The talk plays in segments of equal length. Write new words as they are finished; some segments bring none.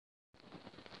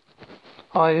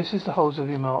Hi, this is the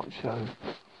Holsworthy Mark Show.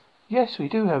 Yes, we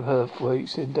do have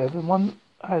earthquakes in Devon. One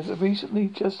has recently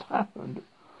just happened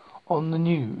on the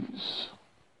news.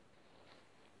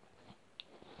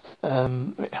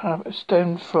 It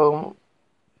stemmed from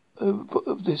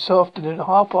this afternoon at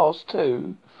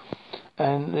 2:30,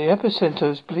 and the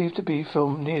epicenter is believed to be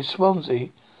from near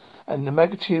Swansea, and the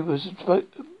magnitude was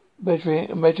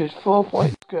measured 4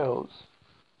 scales.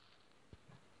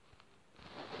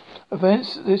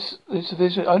 This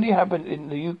visit only happened in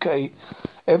the UK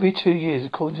every 2 years,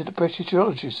 according to the British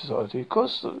Geological Society.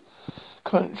 Across the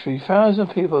country, thousands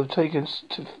of people have taken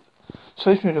to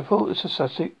social media to report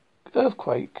such an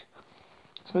earthquake.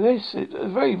 So this is a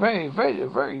very rare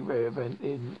event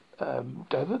in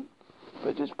Devon, but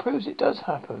it just proves it does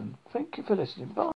happen. Thank you for listening. Bye.